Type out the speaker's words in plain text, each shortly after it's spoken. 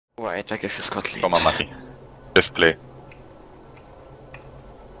Alright, danke fürs Gottlieb. Come on, Matti. Just play.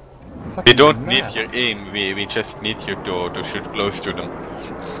 We don't need your aim, we just need you to shoot close to them.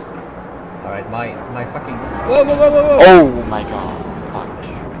 Alright, my fucking... Whoa, whoa, whoa, whoa, whoa! Oh my god. Fuck.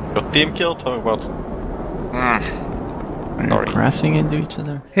 Your team killed or what? Are you crashing into each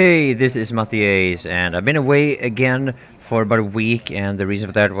other? Hey, this is MattiAce, and I've been away again for about a week, and the reason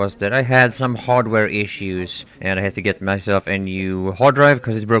for that was that I had some hardware issues, and I had to get myself a new hard drive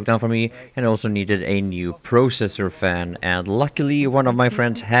because it broke down for me, and I also needed a new processor fan, and luckily one of my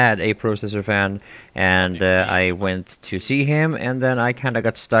friends had a processor fan, and I went to see him, and then I kinda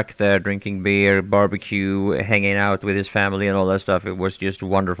got stuck there drinking beer, barbecue, hanging out with his family and all that stuff. It was just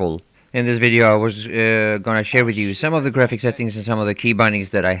wonderful. In this video I was gonna share with you some of the graphic settings and some of the key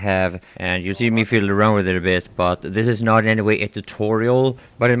bindings that I have, and you'll see me fiddle around with it a bit, but this is not in any way a tutorial,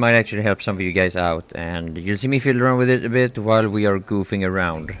 but it might actually help some of you guys out, and you'll see me fiddle around with it a bit while we are goofing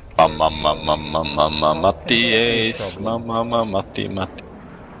around. MattiAce,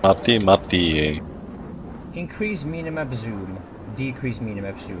 Matti. Increase minimap zoom, decrease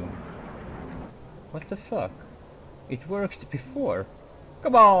minimap zoom. What the fuck? It worked before.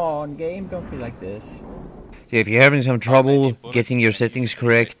 Come on, game, don't be like this. So if you're having some trouble getting your settings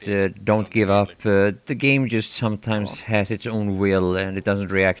correct, don't give up. The game just sometimes has its own will and it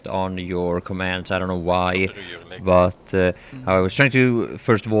doesn't react on your commands. I don't know why, but I was trying to,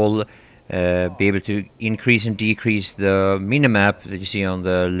 first of all, be able to increase and decrease the minimap that you see on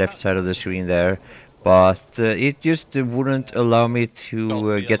the left side of the screen there, but it just wouldn't allow me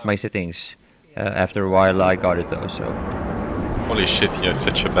to get my settings. After a while I got it though, so... Holy shit, you're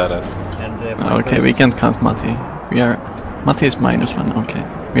such a badass. And, okay, we can't count Matti. Matti is -1, okay.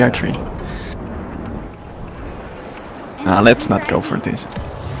 We are 3. Let's not go for this.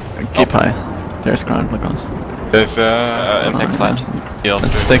 Keep high. There's ground plugins. There's Planetside.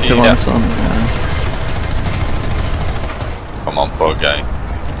 Let's take the ones on... Come on, poor guy.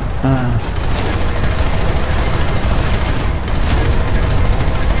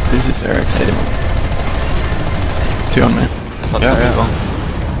 This is Eric's 81. 2 on me. Yeah.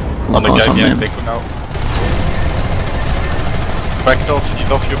 On the Lock guy on behind me. Beko now. Backed off,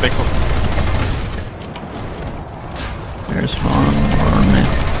 he's off you, Beko. There's one more on me.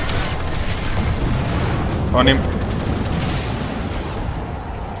 On him.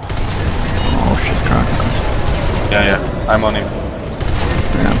 Oh shit, crack. Yeah, I'm on him.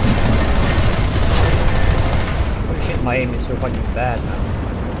 Yeah. Holy shit, my aim is so fucking bad now.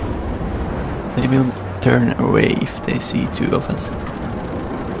 They will turn away if they see 2 of us.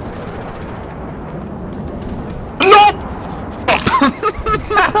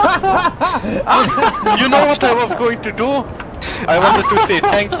 You know what I was going to do? I wanted to say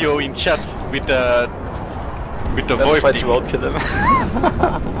thank you in chat with the That's voice why thing. you roadkill him.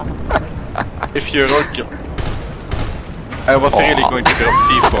 If you roadkill. I was really going to drop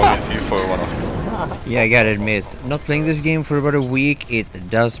C4 with you for one of you. Yeah, I gotta admit, not playing this game for about a week, it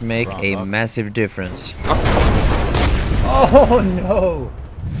does make a massive difference. Oh no!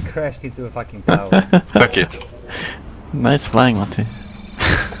 Crashed into a fucking tower. Fuck it. Nice flying, Matti.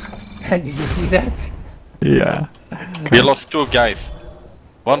 Did you see that? Yeah. We lost 2 guys.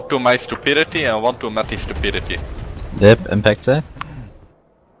 One to my stupidity and one to Matti's stupidity. Yep, impact there.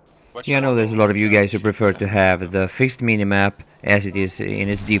 Yeah, I know there's a lot of you guys who prefer to have the fixed minimap as it is in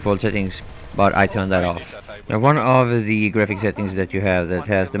its default settings, but I turned that off. Now, one of the graphic settings that you have that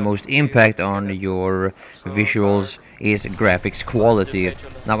has the most impact on your visuals is graphics quality.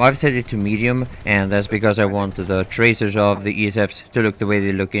 Now, I've set it to medium, and that's because I want the tracers of the ESFs to look the way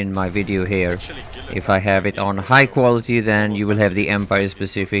they look in my video here. If I have it on high quality, then you will have the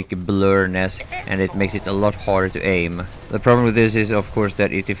Empire-specific blurriness, and it makes it a lot harder to aim. The problem with this is, of course,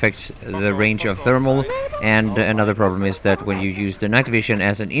 that it affects the range of thermal, and another problem is that when you use the night vision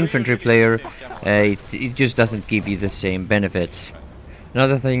as an infantry player, it just doesn't give you the same benefits.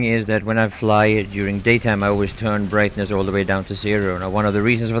 Another thing is that when I fly during daytime, I always turn brightness all the way down to 0. Now, one of the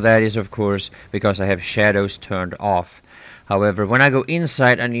reasons for that is, of course, because I have shadows turned off. However, when I go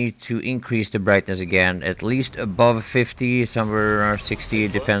inside, I need to increase the brightness again, at least above 50, somewhere around 60,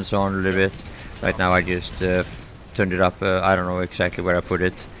 it depends on a little bit. Right now I just turned it up, I don't know exactly where I put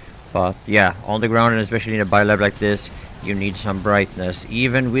it. But yeah, on the ground, and especially in a biolab like this, you need some brightness,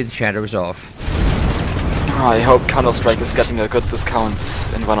 even with shadows off. I hope Counter-Strike is getting a good discount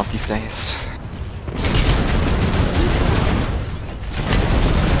in one of these days.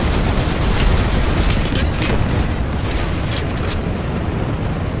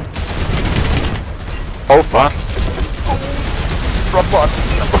 Oh fuck! Drop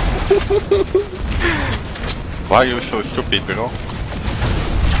Why are you so stupid, bro?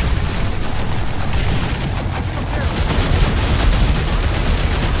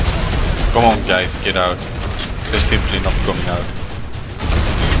 Come on guys, get out. They're simply not coming out.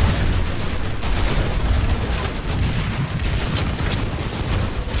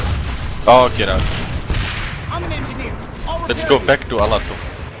 Oh, get out. I'm an engineer. Let's go back to Alato.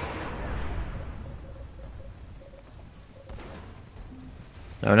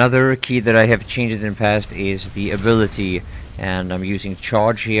 Now another key that I have changed in the past is the ability, and I'm using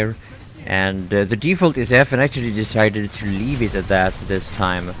charge here, and the default is F, and I actually decided to leave it at that this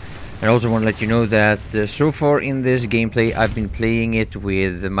time. And I also want to let you know that so far in this gameplay I've been playing it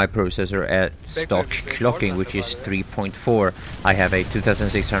with my processor at stock clocking, which is 3.4. I have a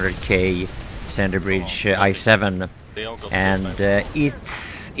 2600K Standard Bridge i7, and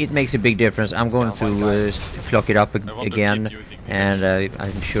it makes a big difference. I'm going to clock it up again, and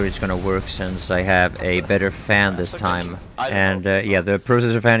I'm sure it's gonna work since I have a better fan this time. And yeah, the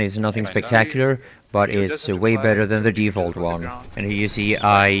processor fan is nothing spectacular, but it's way better than the default one. And here you see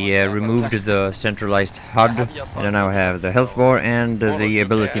I removed the centralized HUD, and I now have the health bar and the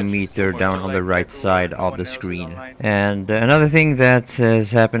ability meter down on the right side of the screen. And another thing that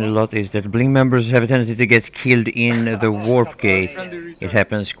has happened a lot is that Bling members have a tendency to get killed in the warp gate. It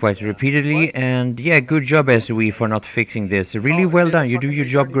happens quite repeatedly, and yeah, good job SOE for not fixing this. Really well done, you do your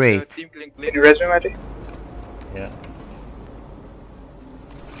job great. Any resume, Matty? Yeah.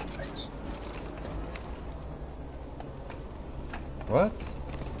 What?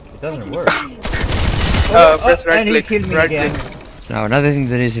 It doesn't work. Press right click. Right click. Now another thing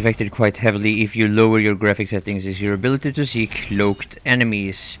that is affected quite heavily if you lower your graphic settings is your ability to see cloaked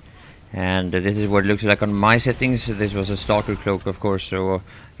enemies. And this is what it looks like on my settings. This was a stalker cloak, of course, so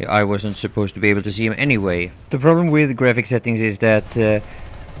I wasn't supposed to be able to see him anyway. The problem with graphic settings is that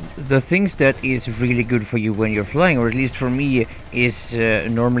the things that is really good for you when you're flying, or at least for me, is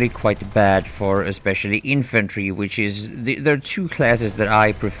normally quite bad for especially infantry, which is there are two classes that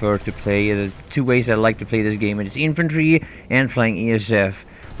I prefer to play, the two ways I like to play this game, and it's infantry and flying ESF.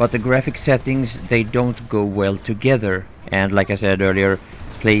 But the graphic settings, they don't go well together. And like I said earlier,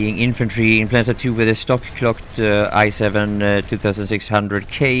 playing infantry in Planetside 2 with a stock clocked i7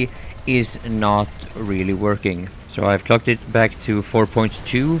 2600K is not really working. So I've clocked it back to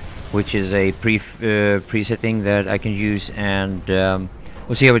 4.2, which is a pre-setting that I can use, and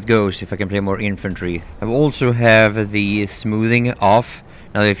we'll see how it goes if I can play more infantry. I also have the smoothing off.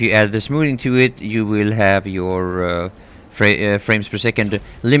 Now if you add the smoothing to it, you will have your frames per second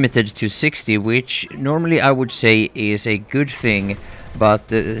limited to 60, which normally I would say is a good thing. But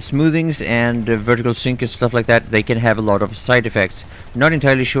smoothings and vertical sync and stuff like that, they can have a lot of side effects. Not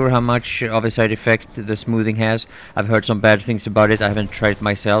entirely sure how much of a side effect the smoothing has. I've heard some bad things about it. I haven't tried it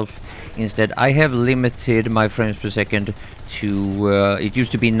myself. Instead, I have limited my frames per second to it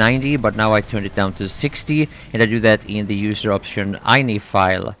used to be 90, but now I turned it down to 60, and I do that in the user option ini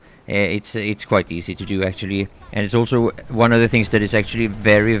file. It's quite easy to do actually, and it's also one of the things that is actually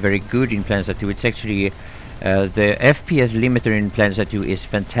very good in Planetside 2. It's actually the FPS limiter in Planetside 2 is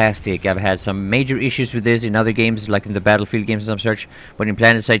fantastic. I've had some major issues with this in other games, like in the Battlefield games and such, but in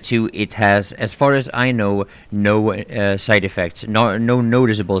Planetside 2 it has, as far as I know, no side effects, no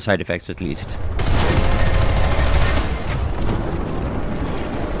noticeable side effects at least.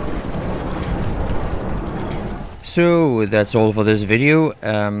 So that's all for this video.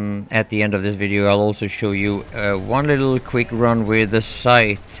 At the end of this video I'll also show you one little quick run with the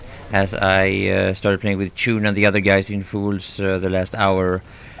site, as I started playing with Chun and the other guys in Fools the last hour.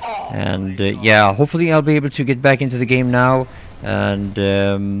 And yeah, hopefully I'll be able to get back into the game now,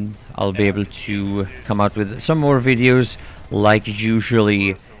 and I'll be able to come out with some more videos like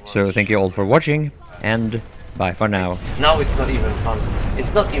usually. So thank you all for watching, and bye for now. Now it's not even fun.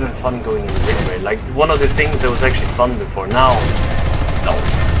 It's not even fun going in the anyway. Like one of the things that was actually fun before, now, no,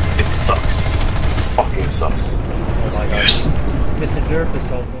 it sucks. Fucking sucks. Oh my God. Yes. Mr. Derp is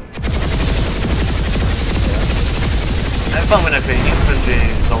all. I have fun when I play infantry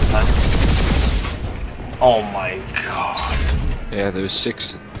sometimes. Oh my god. Yeah, there was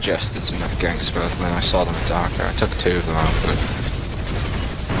 6 jesters in that gang squad when I saw them in Darker. I took 2 of them out,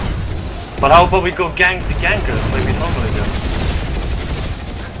 but how about we go gank the gankers like we normally do?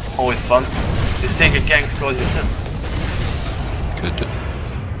 Always fun. Just take a gank squad yourself. Good.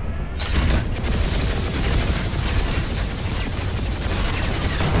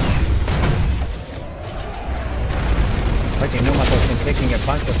 Fucking no matter than taking a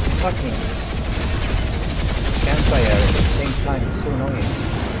bunch of fucking campfire at the same time, it's so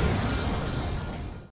annoying.